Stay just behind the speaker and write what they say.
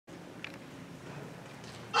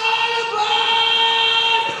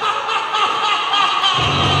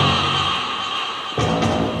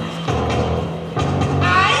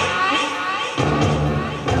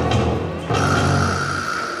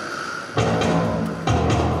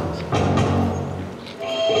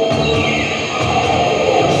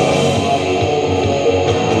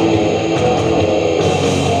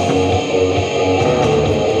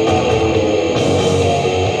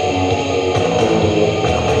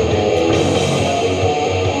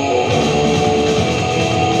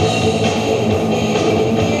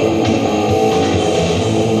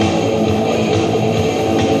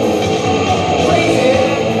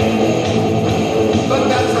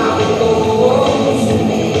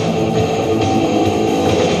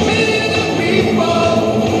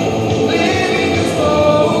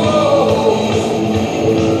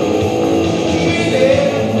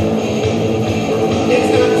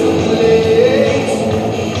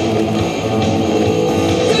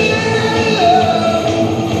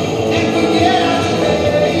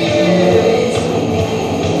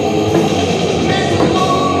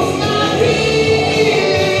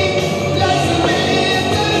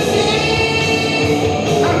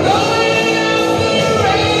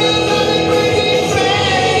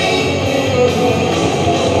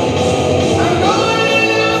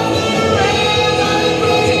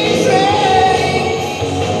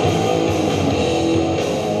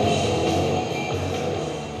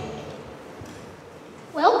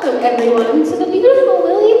everyone, to the beautiful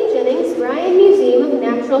William Jennings Bryan Museum of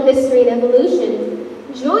Natural History and Evolution.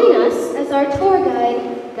 Join us as our tour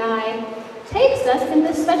guide takes us in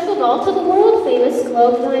this special vault to the world-famous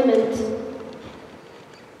Globe Diamond.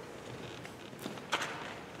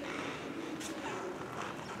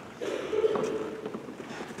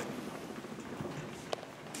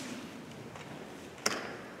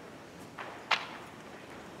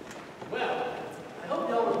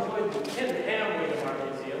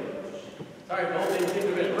 Sorry if the whole thing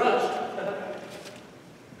seemed a bit rushed.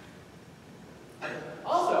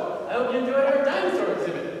 Also, I hope you enjoyed our dinosaur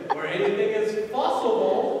exhibit, where anything is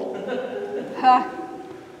possible.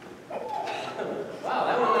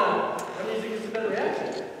 Wow, that music gets a better reaction.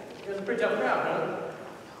 It was a pretty tough crowd, huh?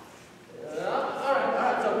 All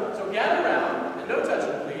right, so gather around, and no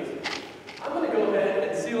touching, please. I'm going to go ahead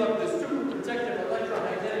and seal up this super protective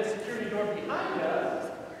electromagnetic security door behind us.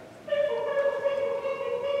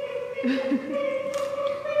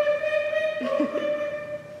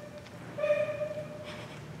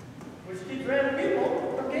 Which keeps random people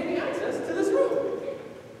from gaining access to this room.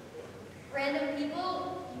 Random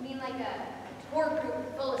people? You mean like a tour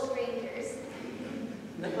group full of strangers?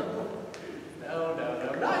 No,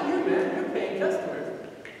 not you, man. You're paying customers.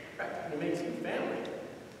 Practically makes you family.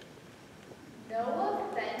 No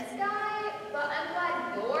offense, guy, but I'm glad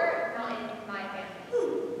you're not in my family.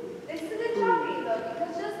 This is a good job for you, though,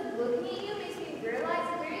 because just looking at you makes me realize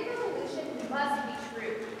the theory of evolution must be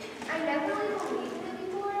true. I never really believed in it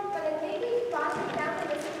before, but I think if you brought it down to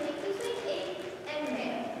this, it makes you think ape and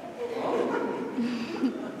male.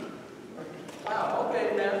 Wow, okay,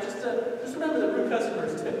 now just remember that rude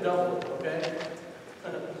customers tip double, okay?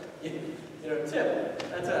 You know, tip.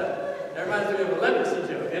 That reminds me of a leprosy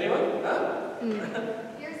joke. Anyone? Huh?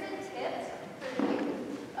 Here's a tip for you.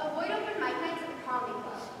 Avoid open mic nights at the comedy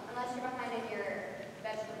club, unless you're behind in your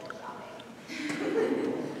vegetable shopping.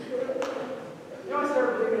 You know, I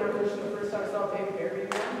started believing in evolution the first time I saw a baby bear being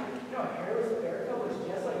born. You know, a hairless bear cub was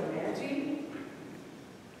just like a manatee.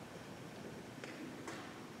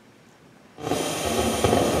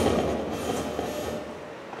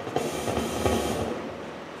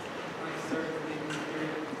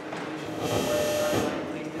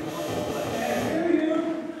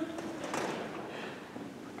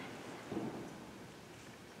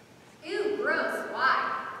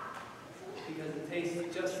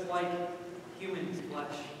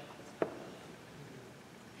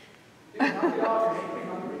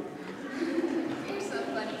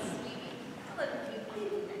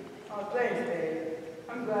 Thanks, babe.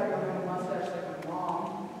 I'm glad you don't have a mustache like my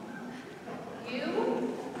mom. You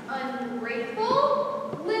ungrateful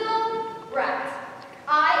little brat. I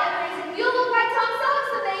am raising you look like Tom Selleck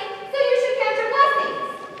someday, so you should count your blessings.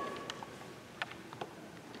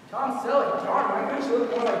 Tom Selleck, darn, why couldn't you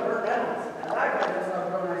look more like Burt Reynolds? Now that guy does have a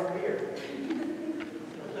real nice beard.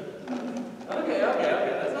 Okay,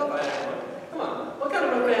 that's not bad, everyone. Come on, what kind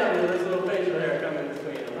of a family does this little facial hair come in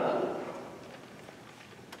between them, huh?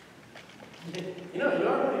 You know, you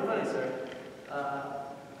are pretty funny, sir. I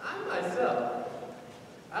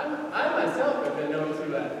myself have been known to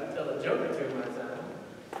tell a joke or two in my time.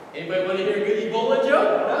 Anybody want to hear a good Ebola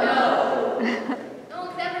joke? No. No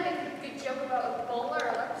one's ever made a good joke about Ebola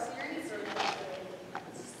or leprosy or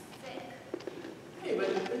it's sick. Hey, but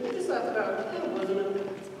you just laughed about cannibalism and...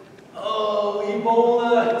 Oh,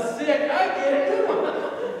 Ebola, sick, I get it, come on.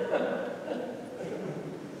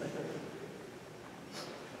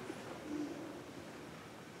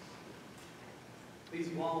 These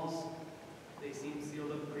walls, they seem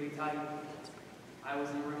sealed up pretty tight. I was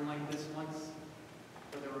in a room like this once,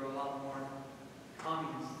 but there were a lot more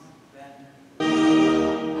communists then.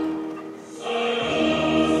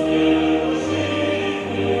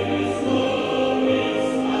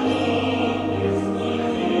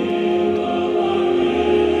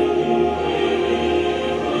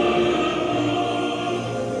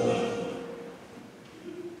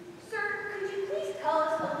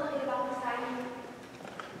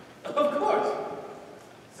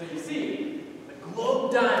 So you see, the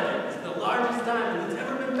Globe Diamond is the largest diamond that's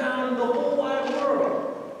ever been found in the whole wide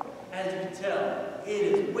world. As you can tell, it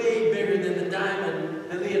is way bigger than the diamond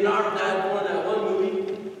that Leonardo died for in that one movie.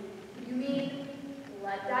 You mean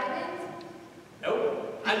blood diamonds?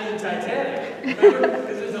 Nope, I mean Titanic. Remember?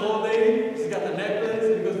 Because there's an old lady, she's got the necklace,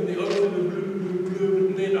 and it goes in the ocean,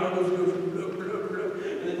 and Leonardo goes,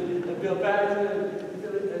 and then Bill Paxton,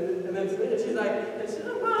 and then she's like,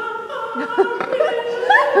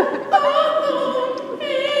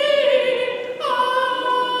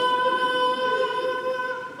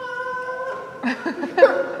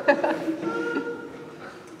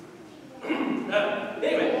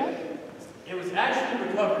 anyway,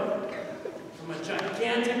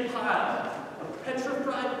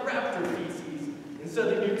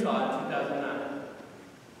 southern Utah in 2009.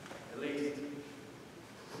 At least, it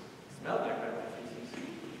smelled like raptor feces.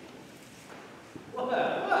 What?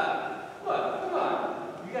 Come on.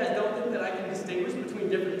 You guys don't think that I can distinguish between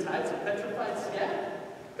different types of petrified scat?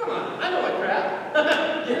 Come on, I know what crap. I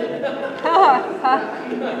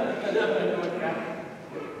know what crap.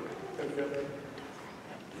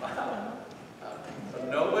 Wow. So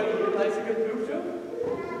nobody here likes a good poop joke?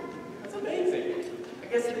 That's amazing. I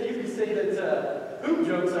guess that you could say that poop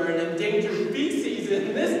jokes are an endangered species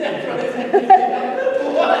in this naturalization.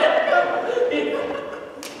 What?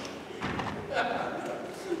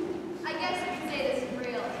 I guess you could say this is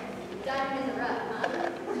real. Diamond in the rough, huh?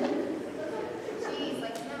 Jeez,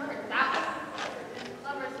 like you never heard that one.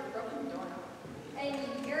 Clever's a broken doorknob. And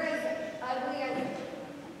you're as ugly as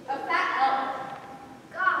a fat elf.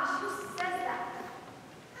 Gosh, who says that?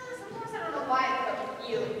 Sometimes I don't know why I put with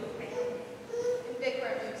you. And big for a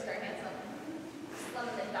movie star handsome. Some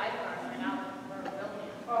of the dive bars right now for a million.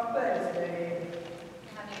 Oh, thanks, babe.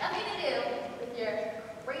 Having nothing to do with your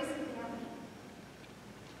crazy family.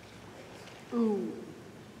 Ooh.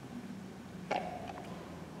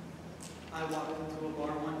 I walked into a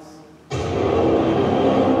bar once.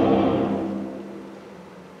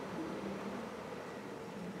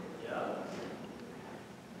 Yeah?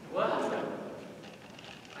 What?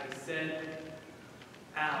 I said,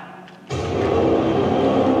 ow.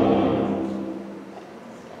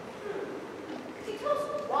 Could you tell us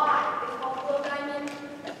why it's called Glow Diamond?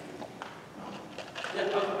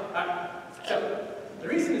 Yeah, alright. So, the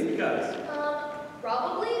reason is because.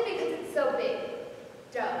 Probably because it's so big.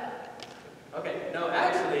 Duh. Okay, no,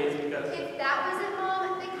 actually, it's because. If that was it,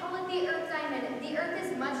 Mom, they call it the Earth Diamond. The Earth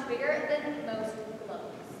is much bigger than most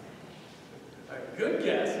globes. Alright, good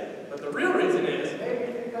guess. But the real reason is. Maybe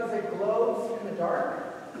it's because it glows in the dark.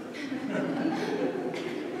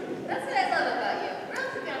 That's what I love about you. Where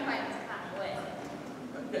else are you gonna find this kind of way?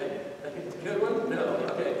 Okay, that's a good one? No,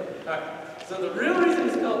 okay. Alright, so the real reason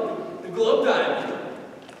it's called the globe diamond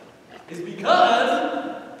is because.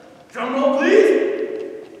 Drum roll, please!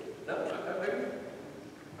 No,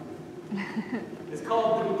 it's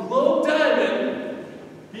called the globe diamond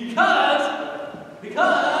because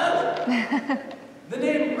the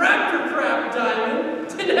name Raptor Crap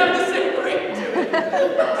Diamond didn't have the same ring to it.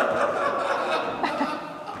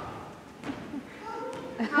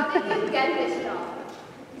 How did you get this job?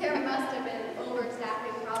 There must have been an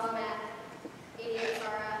overstaffing problem at Idiots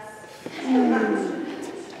R Us.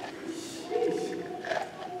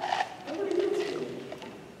 Nobody gets me.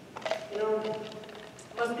 You know, it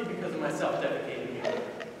must be because of my self-deprecating humor.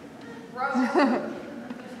 Gross.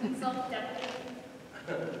 Self-deprecating.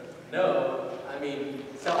 No, I mean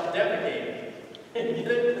self-deprecating. Get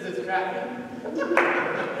it? Because it's cracking.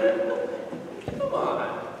 Come on.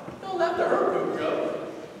 Don't laugh at her poop joke.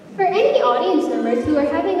 For any audience members who are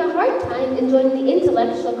having a hard time enjoying the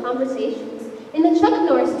intellectual conversations in the Chuck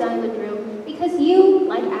Norris Diamond Room, because you,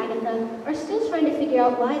 like Agatha, are still trying to figure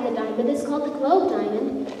out why the diamond is called the Globe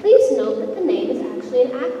Diamond, please note that the name is actually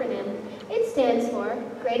an acronym. It stands for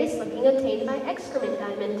Greatest Looking Obtained by Excrement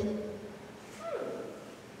Diamond.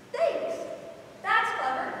 Thanks. That's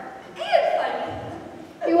clever. And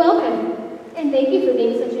funny. You're welcome. And thank you for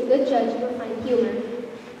being such a good judge of refined humor.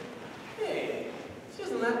 Hey, she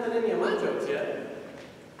hasn't laughed at any of my jokes yet.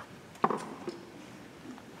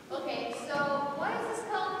 Okay, so why is this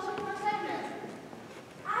called Chuck Norris Diamond?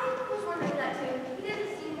 I was wondering that too. He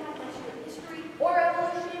doesn't seem to have much of history or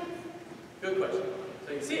evolution. Good question.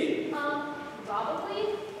 So you see, Probably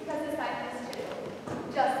because his diamond is too.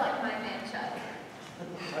 Just like my man Chuck.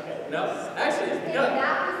 okay, no, actually it's And because.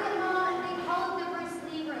 that was it, Mom. They call it the Bruce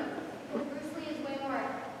Lee room. And Bruce Lee is way more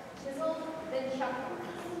chiseled than Chuck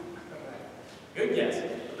Norris. Good guess.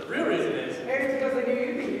 But the real reason is. Maybe it's because I knew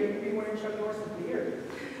you'd be wearing Chuck Norris's beard.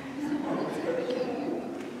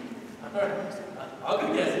 Alright, all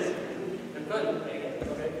good guesses. And fun, okay?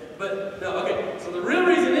 But, no, okay, so the real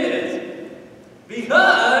reason is.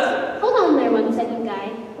 Because. Hold on there 1 second,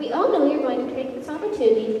 guy. We all know you're going to take this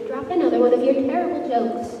opportunity to drop another one of your terrible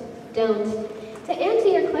jokes. Don't. To answer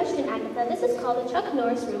your question, Agatha, this is called the Chuck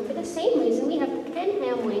Norris Room for the same reason we have the Ken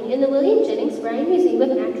Ham Wing in the William Jennings Bryan Museum of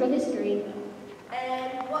Natural History.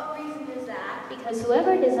 And what reason is that? Because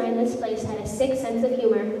whoever designed this place had a sick sense of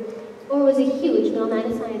humor, or was a huge Bill Nye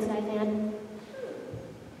the Science Guy fan.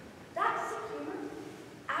 That sick humor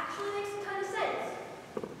actually makes a ton of sense.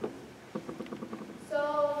 So,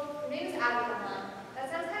 your name is Agatha, huh? That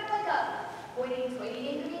sounds kind of like a hoity-toity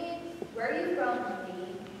name to me. Where are you from,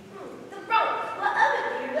 Lee? The Bronx. What of it,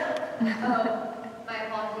 weirdo? Oh, my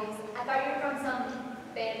apologies. I thought you were from some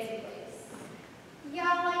fancy place.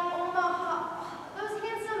 Yeah, like Omaha. Those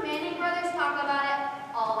talk about it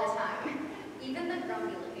all the time. Even the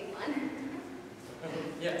grumpy looking one.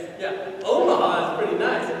 Yeah. Omaha is pretty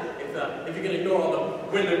nice. If you can ignore all the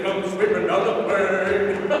winter comes sweeping down the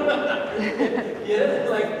burn. Yeah,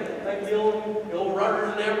 like the old Rogers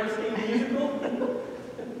and Hammerstein musical.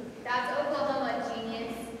 That's Oklahoma,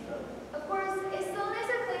 genius. Of course, it's still a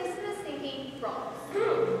nicer place than the stinking Bronx.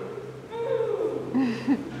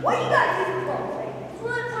 What do you guys do for Bronx? It's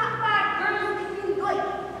one of the top 5 girls in New York.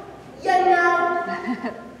 You know?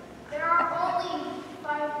 There are only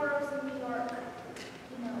 5 boroughs in New York.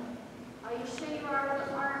 You know. Are you sure you aren't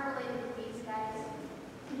related to these guys?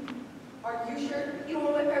 Are you sure you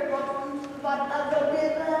want to wear Bronx boots to the bottom of the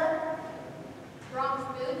river? Bronx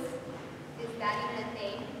boots? Is that even a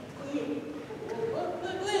thing? Yeah.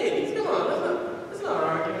 Ladies, come on, let's not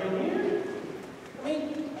argue here. I mean,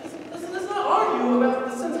 let's not argue about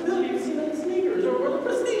the sensibility of cement sneakers or the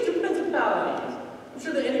prestige of principalities. I'm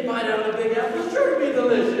sure that any bite out of the Big Apple is sure to be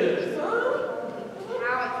delicious, huh?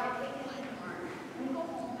 How I can't take it anymore. I'm gonna go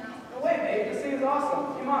home now. No way, babe. This thing is awesome.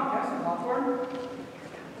 Come on, have some popcorn.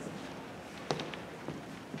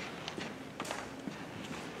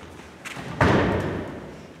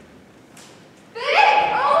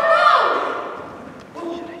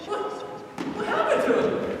 What happened to him?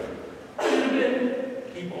 Could it have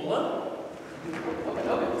been Ebola? Okay,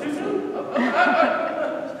 too soon? I'm gonna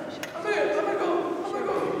go.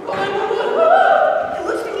 Call 911. It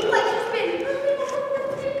looks to me like she's been.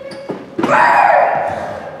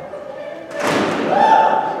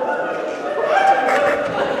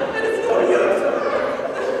 And it's no use.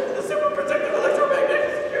 The super protective electromagnetic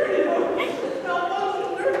security malfunction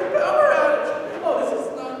during the power outage. Oh, this is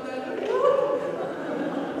not that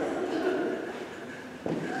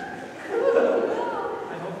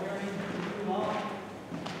I hope you're in too long.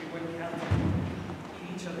 We wouldn't have to eat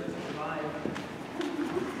each other to survive.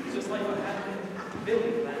 Just like what happened to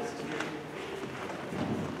Billy last year.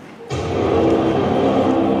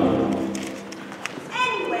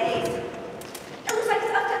 Anyways, it looks like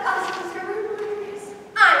it's up to us, Mr. Rivers.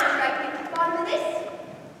 I'm striking at the bottom of this.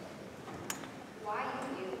 Why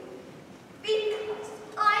you? Because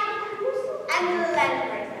I'm the producer and the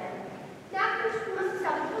landlord. Doctors must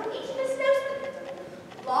have told each of us knows them.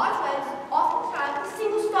 Large words often have a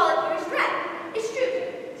single solitary strand. It's true.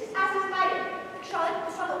 Just ask us by it.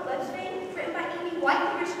 Charlotte Webb's fame, written by E.B. White, the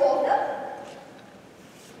British author.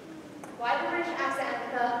 Why the British accent,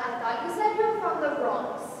 Annika? I thought you said you're from the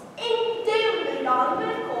Bronx. Indubitably, darling, but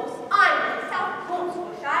of course, I'm in South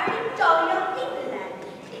Gloucestershire in jolly old England.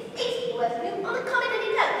 It's east of Westmead on the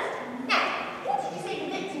Continental coast. Now, what did you say the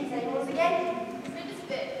victim's name was again? It is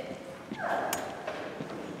fit. That's right.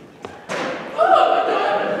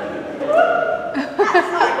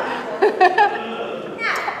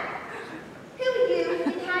 Now, who are you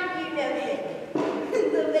and how do you know him?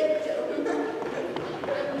 The victim.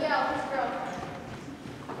 Yeah, who's from?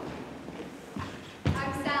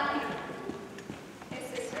 I'm Sally, his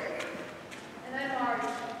sister. And I'm Marge,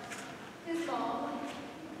 his mom.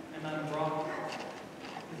 And I'm Brock,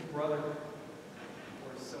 his brother.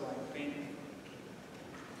 Or so I think.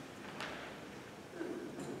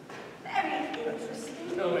 Very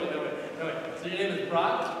interesting. No, wait. So your name is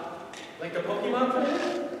Brock? Like the Pokemon trainer?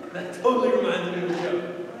 That totally reminds me of a joke.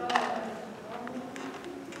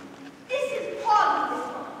 This is part of this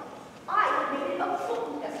one. I have made it a full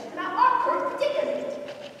discussion about our current predicament.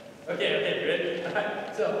 Okay, ready?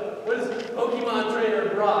 Alright, so what does Pokemon trainer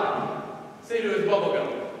Brock say to his bubblegum?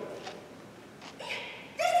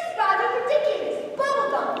 This is rather ridiculous.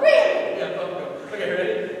 Bubblegum, really? Yeah, bubblegum. Okay,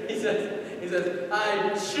 ready? He says, I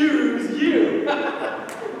choose you.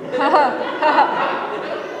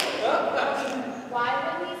 Why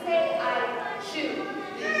would we say I choose?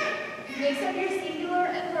 Mix up your singular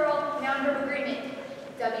and plural noun verb agreement.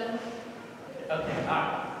 W. Okay,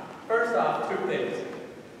 alright. First off, 2 things.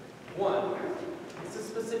 1, it's a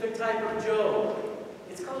specific type of joke.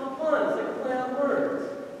 It's called a pun. It's like a play on words.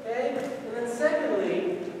 Okay? And then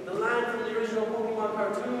secondly, the line from the original Pokemon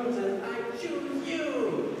cartoon says, I choose you.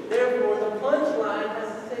 Therefore, the punchline has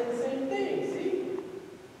to say the same thing. See?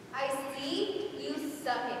 I see you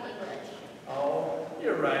suck at English. Oh,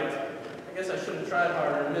 you're right. I guess I should have tried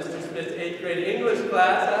harder in Mr. Smith's 8th grade English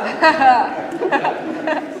class, huh?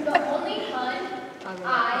 The only pun I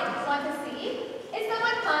want to see is the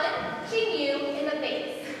one pun she knew in the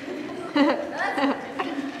face. That's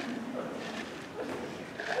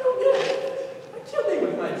Kill me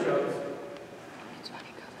with my jokes.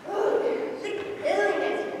 The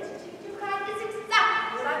illness you kind is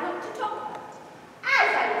exactly what I want to talk about. As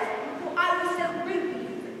I was saying before I was so rude in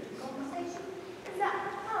the conversation, is that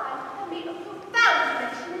I have made a profound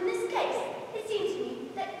connection in this case.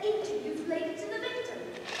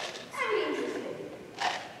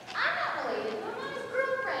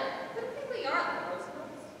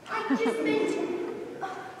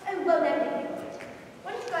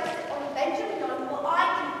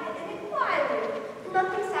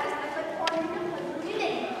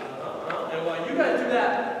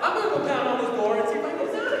 I'm gonna pound on his door and see if I can get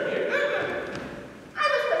us out of here. I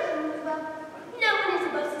was questioning as well. No one is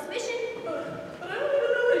above suspicion. But I don't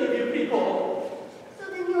even know any of you people. So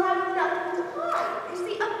then you'll have nothing to hide. You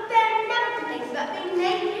see, a bear never complains about being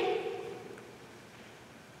naked.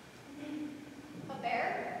 A bear?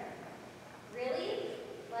 Really?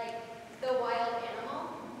 Like the wild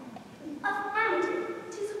animal? Affirmative.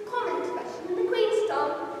 'Tis a common expression in the Queen's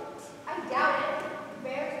tongue. I doubt it.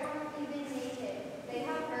 Bears aren't even naked. They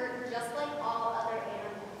have fur just like all other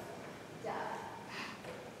animals. Duh.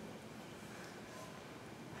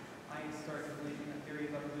 I started believing the theory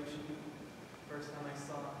of evolution. First time I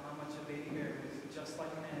saw how much a baby bear was just like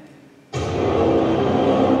a man.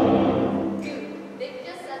 Dude, Vic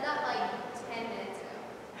just said that like 10 minutes ago.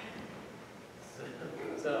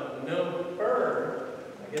 So, no fur.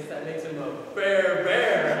 I guess that makes him a bear,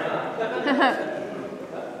 huh?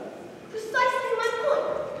 Precisely my point.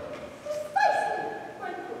 Precisely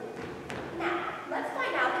my point. Now, let's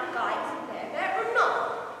find out if Guy is a bear or not.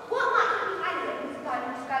 What might he be hiding in his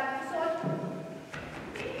diamond scrap sword?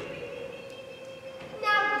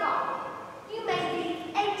 Now, Guy, you may be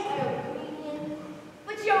a terrible comedian,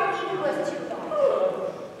 but you're even worse to Guy.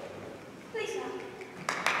 Please, sir.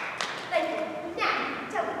 Thank you. Now,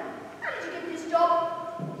 tell me, how did you get this job?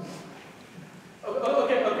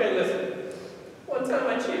 Okay, listen. One time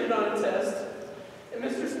I cheated on a test in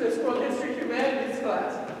Mr. Smith's World History Humanities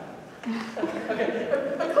class. Okay,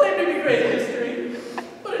 I claim to be great at history,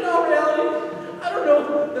 but in all reality, I don't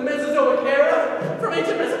know the Mesozoic era, from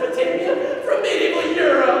ancient Mesopotamia, from medieval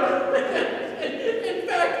Europe. In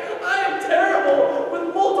fact, I am terrible with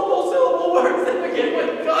multiple syllable words that begin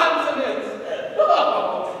with consonants.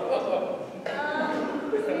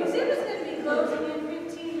 The museum is going to be closing in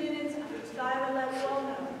 15 minutes. Sky will let you all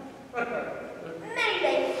know. Many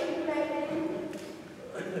days to play.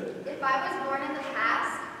 If I was born in the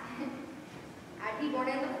past, I'd be born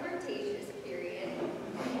in the Cretaceous period.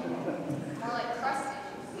 More like crustaceous.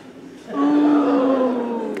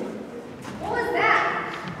 What was that?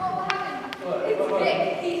 Oh, what happened? It's Vic.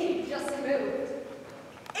 He just moved.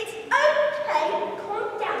 It's okay. Calm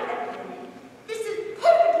down, everyone. This is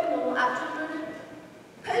perfectly normal after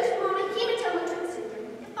post-mortem hematoma syndrome.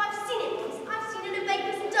 If I've seen it once, I've seen it in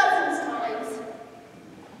Vegas dozens of times.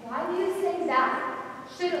 Why do you say that?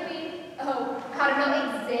 Shouldn't we, I don't know,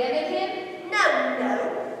 examine him? No.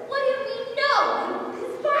 What do you mean, no?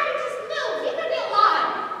 His body just moved. He could be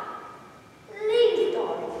alive. Please,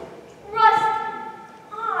 darling. Trust me.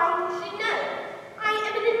 I should know. I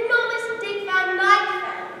am an enormous Dick Van Dyke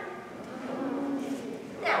fan.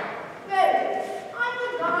 Now, Rose, I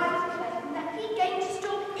regard that he came to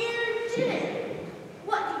stop illegitimately.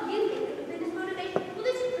 What do you think would have been his motivation for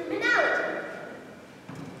this criminality?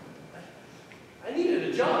 I needed a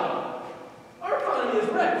job. Our economy is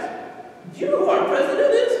wrecked. Do you know who our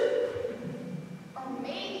president is? Or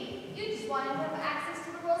maybe you just wanted to have access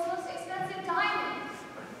to the world's most expensive diamonds.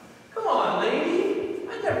 Come on, lady.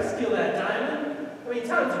 I'd never steal that diamond. I mean,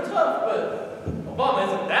 times are tough, but Obama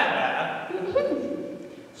isn't that bad.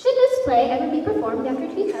 Should this play ever be performed after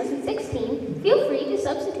 2016, feel free to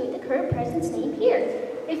substitute the current president's name here.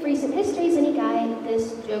 If recent history is any guide,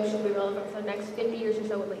 this joke should be relevant for the next 50 years or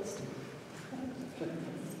so at least.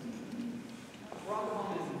 Barack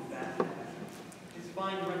Obama isn't that bad. His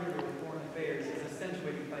fine record of foreign affairs is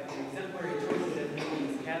accentuated by the exemplary choices that made in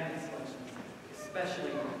his cabinet selections,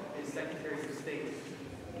 especially his secretaries of state.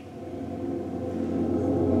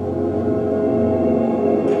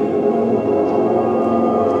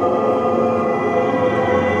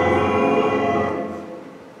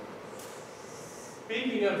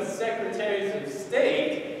 Speaking of secretaries of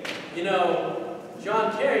state, you know,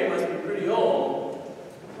 John Kerry must be pretty old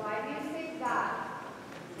Why do you say that?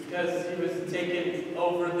 because he was taken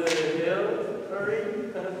over the hill,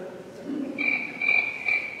 hurry.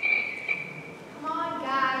 Come on,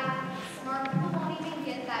 guy. Smart people won't even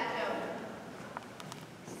get that joke.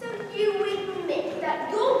 So you admit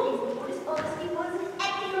that your reason for dishonesty was an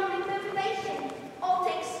economic motivation. I'll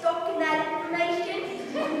take stock in that information.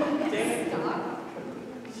 Stop.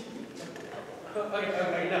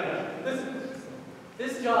 Okay, no.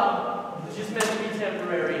 This job is just meant to be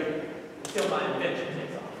temporary until my invention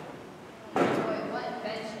takes off. Wait, what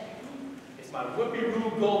invention? It's my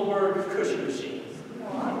Whoopi-Roo Goldberg cushion machine.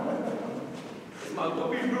 It's my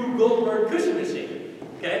Whoopi-Roo Goldberg cushion machine.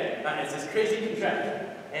 Okay? It's this crazy contraption.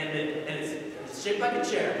 And it's shaped like a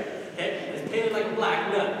chair. Okay? And it's painted like a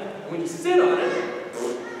black nut. And when you sit on it,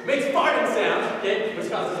 it makes farting sounds, okay? Which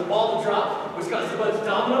causes a ball to drop, which causes a bunch of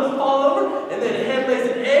dominoes to fall over, and then a hen lays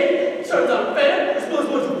an egg, turns on a fan, explodes a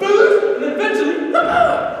bunch of food, and then eventually, some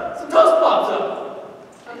toast pops up.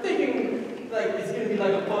 I'm thinking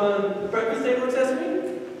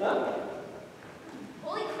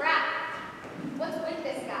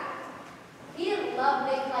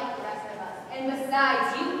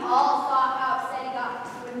Besides, you all saw how upset he got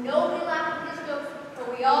when nobody laughed at his jokes, but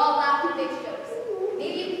we all laughed at Vic's jokes.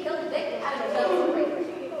 Maybe you killed Vic out of jealousy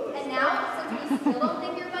rage. And now, since we still don't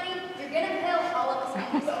think you're funny, you're gonna kill all of us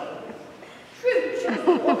next. True.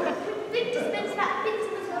 Vic dispensed that bits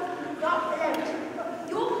of himself and got alone.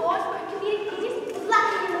 Your cause for comedic genius was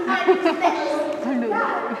lacking in the mind of respect.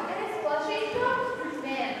 Yeah, and his blushing jokes?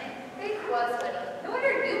 Man, Vic was funny. No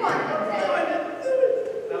wonder you wanted him dead.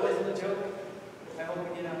 That wasn't a joke. I hope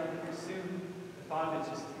we get out of here soon. The thought of it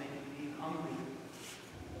just making me hungry.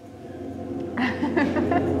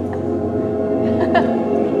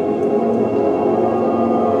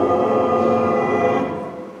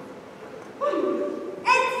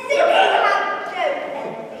 And since you have joke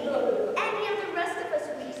envy, any of the rest of us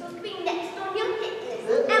weasels will be next on your hit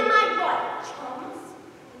list. Am I right, chums?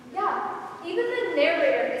 Yeah, even the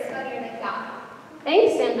narrator is funnier than God.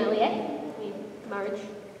 Thanks, Sam Elliott. I mean, Marge.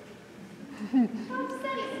 Oh,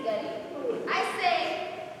 steady. I say,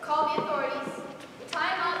 call the authorities. Tie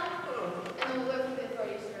him up, and then we'll wait for the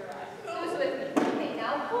authorities to arrive. Who's with me? Okay,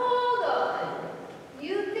 now hold on.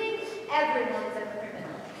 You think everyone's a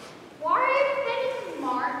criminal. Why are you defending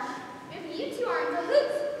March if you two aren't in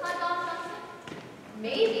cahoots, huh, Don Johnson?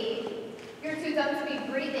 Maybe you're too dumb to be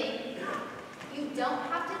breathing. You don't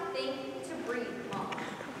have to think to breathe, Mom.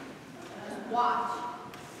 Just watch.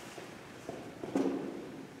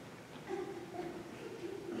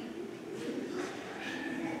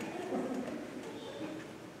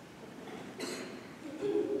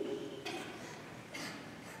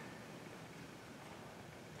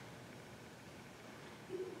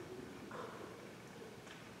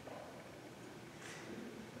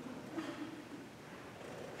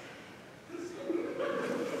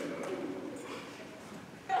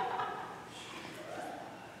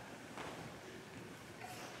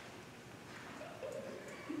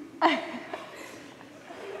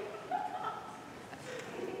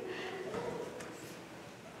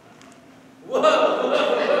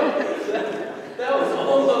 That was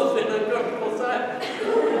almost an uncomfortable silence.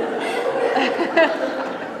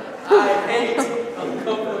 I hate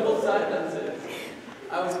uncomfortable silences.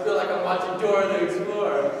 I always feel like I'm watching Dora the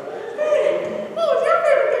Explorer. Hey, who's your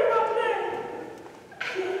favorite game up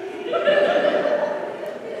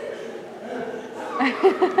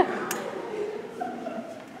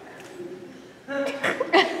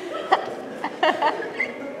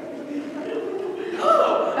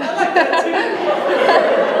Oh, I like that too.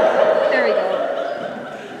 There we go.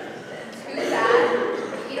 Too bad.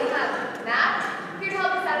 You don't have Matt here to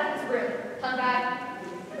help us out of this room, huh, guy?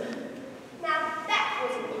 Now that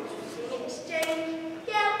was an interesting exchange.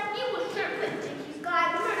 Yeah, you were sure put Dickie's guy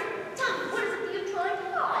in murder. Tell me, what is it you're trying to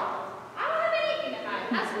hide? I don't have anything to hide.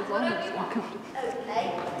 Ask me whatever you want. Okay.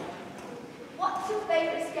 What's your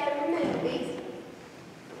favorite scary movies?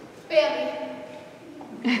 Bambi.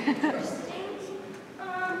 Interesting.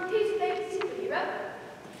 Who's your favorite superhero?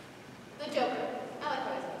 The Joker. I like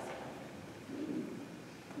what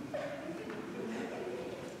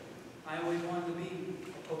I always wanted to be a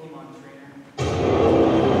Pokemon trainer.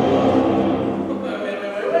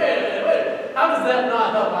 Wait. How does that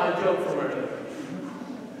not help my joke for murder?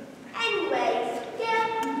 Anyways,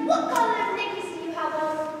 yeah, what color necklace do you have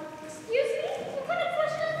on? Excuse me? What kind of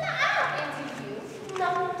question is that? I don't answer you.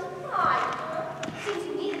 Nothing to hide. Since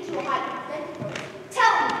you needed to hide identical.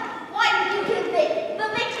 Tell me, why did you kill Vic, the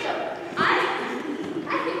victim? I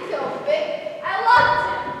can kill Vic. I loved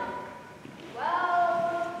him.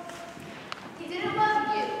 Well, he didn't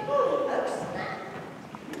love you. Oh, snap.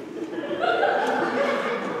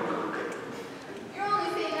 You're only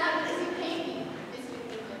saying that because you hate me, Mr.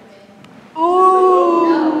 Caveman. Ooh.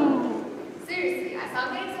 No. Seriously, I saw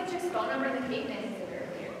him getting Subject's phone number in the Caveman Center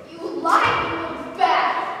earlier. You lied. You look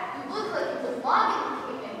bad. You look like you belong in the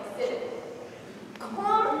Caveman Center.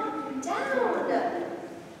 Calm down.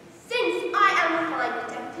 Since I am a fine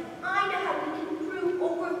detective, I know how we can prove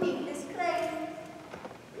or refute this claim.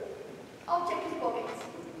 I'll check his pockets.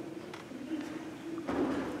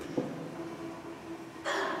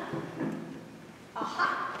 Aha!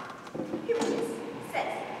 Here it is.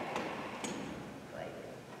 Says.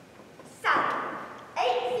 Sally.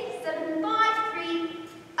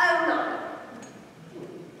 8675309.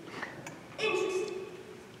 Interesting.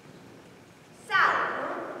 Sally,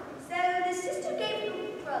 huh? So the sister gave her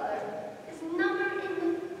brother his number in the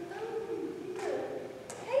phone.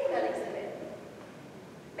 Hey, that exhibit.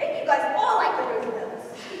 Maybe you guys all like the Roosevelts.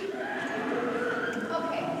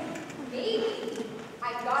 Okay, maybe I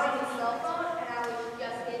got a new cell phone and I was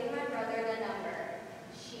just giving my brother the number.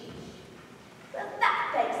 Sheesh. Well, that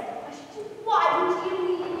begs the question, why would you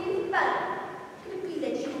need a new phone? Could it be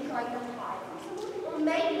that you were trying to hide from someone?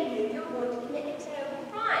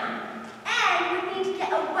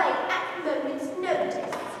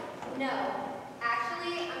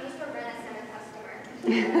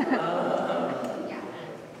 Yeah.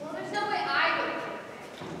 Well, there's no way I would have picked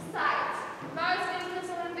it. Besides, if I was going to kill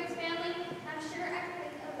someone in Vic's family, I'm sure I could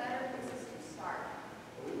think of better places to start.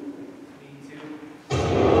 Me too.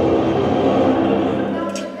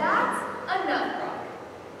 Now that's enough, Brock.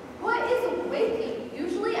 What is with you?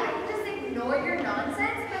 Usually I can just ignore your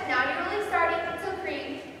nonsense, but now you're really starting to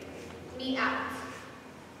creep me out.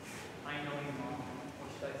 I know you, Mom. Or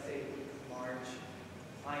should I say, Marge?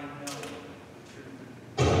 I know the truth.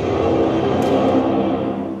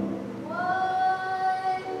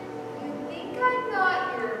 What? You think I'm not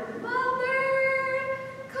your mother?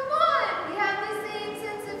 Come on, we have the same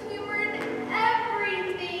sense of humor in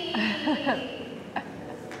everything.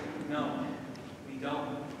 No, we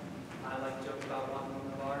don't. I like jokes about one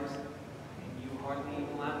woman of ours, and you hardly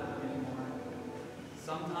even laugh at them anymore.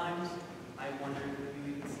 Sometimes I wonder if you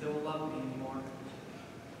even still love me anymore.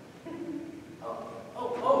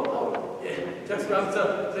 Yeah, jokes about so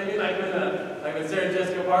you like when Sarah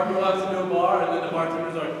Jessica Parker walks into a bar and then the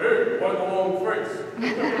bartender's like, hey, want to go home first? Well,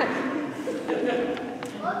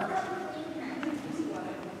 it's not clean hair. You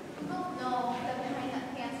both know that behind that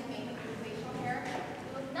fancy makeup and facial hair, you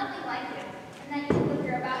look nothing like him. And then you look like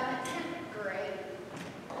you're about in the 10th grade.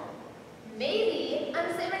 Maybe I'm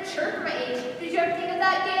just immature for my age. Did you ever think of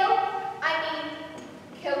that, Gail? I mean,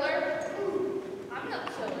 killer? I'm no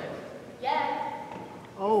killer. Yeah.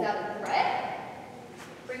 Oh. Is that a threat?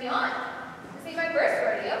 Bring it on. This ain't my first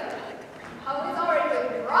rodeo. I was already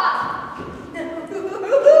doing rock.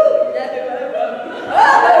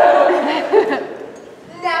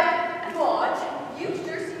 Now, watch. You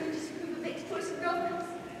sure seem to disapprove of Vic's choice of girlfriends.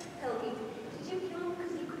 Helgi, did you kill him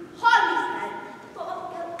because you could hardly stand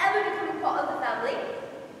thought he'll ever become a part of the family?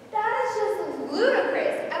 That is just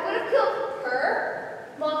ludicrous. I would have killed her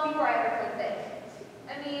long before I ever killed Vic.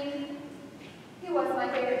 I mean, he was my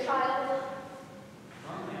favorite child.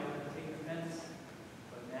 Normally I would take offense,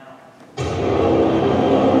 but now.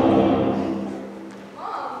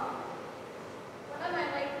 Mom, what am I,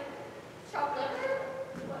 like, chopped liver?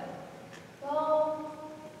 What? Well,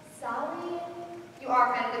 Sally, you are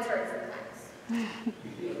kind of absurd sometimes.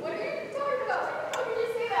 What are you talking about? How could you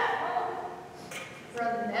say that, Mom?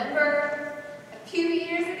 Remember a few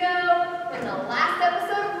years ago when the last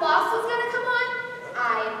episode of Lost was going to come on? I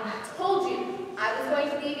told you I was going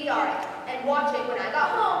to DVR it and watch it when I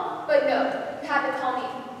got home, but no, you had to call me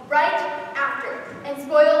right after and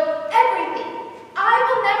spoil everything. I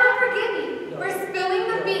will never forgive you for spilling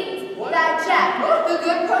the beans that Jack, the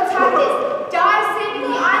good protagonist, died saving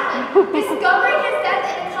the island, discovering his death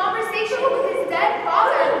in a conversation with his dead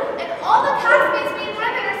father, and all the castmates we in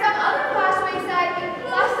heaven or some other flashback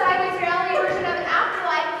sideways reality version of an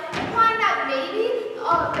afterlife, implying that maybe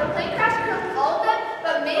the plane crash killed all of them,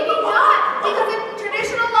 but maybe not, because in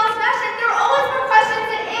traditional Lost fashion, there are always more questions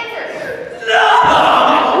than answers.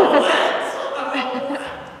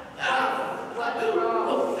 What's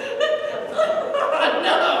wrong?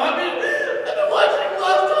 No, I've been watching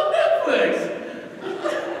Lost on Netflix.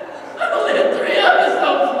 I only had 3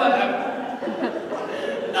 episodes left.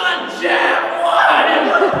 Not Jack, why?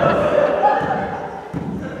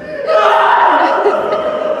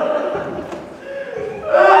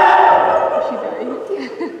 She died.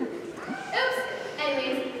 Oops.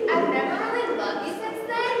 Anyways, I've never really loved you since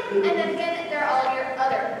then, and then again, there are all your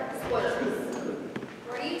other spoilers.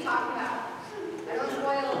 What are you talking about? I don't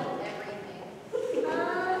spoil everything.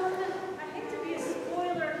 I hate to be a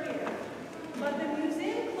spoiler here, but the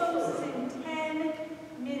museum closes in 10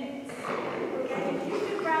 minutes. And if you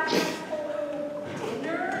could grab this whole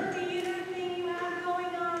dinner theater thing you have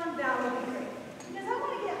going on, that would be great. Because I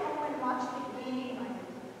want to get home and watch the game.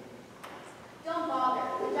 Don't bother.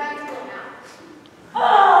 The giant's still out.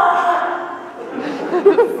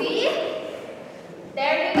 See?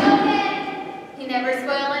 There you go again. You never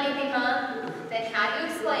spoil anything, huh? Then how do you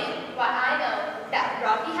explain why I know that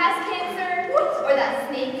Rocky has cancer, or that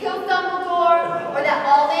Snape killed Dumbledore, or that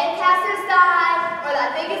all Lancasters died, or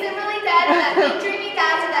that Vic isn't really dead, or that Big Dreamy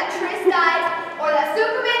dies, or that Triss dies, or that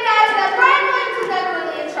Superman dies, or that Brian Williams was never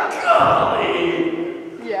really in trouble?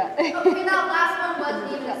 Yeah. Okay, that last one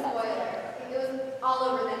wasn't even a spoiler. It was all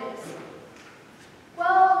over the news.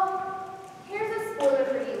 Well, here's a spoiler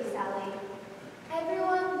for you, Sally.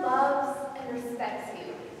 Everyone loves and respects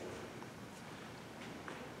you.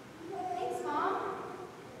 Thanks, Mom.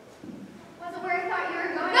 Wasn't where I thought you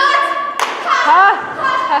were going. Not!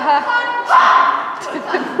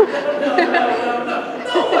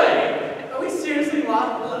 No way! Are we seriously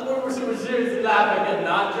laughing? We're seriously laughing at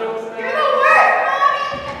not jokes now? You're the worst, Mommy!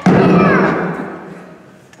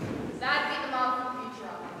 That'd be the mom from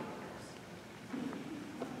Futurama.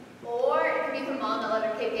 Or it could be from Mom that let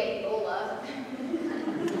her kid get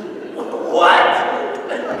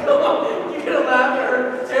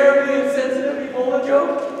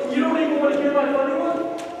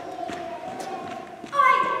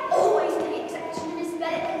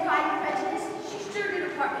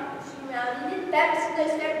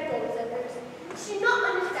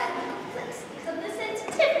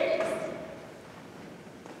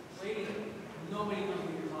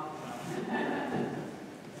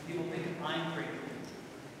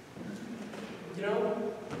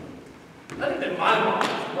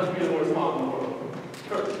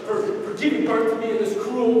giving birth to me in this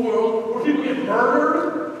cruel world where people get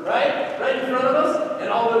murdered, right? Right in front of us, and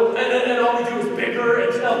all we do is bicker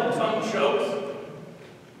and tell tongue jokes.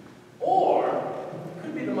 Or it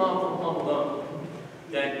could be the mom from Home Alone.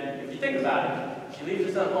 Then, if you think about it, she leaves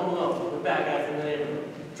her son home alone with bad guys in the neighborhood,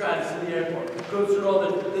 drives to the airport, goes through all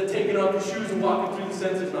the taking off your shoes and walking through the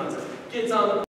census nonsense, gets on the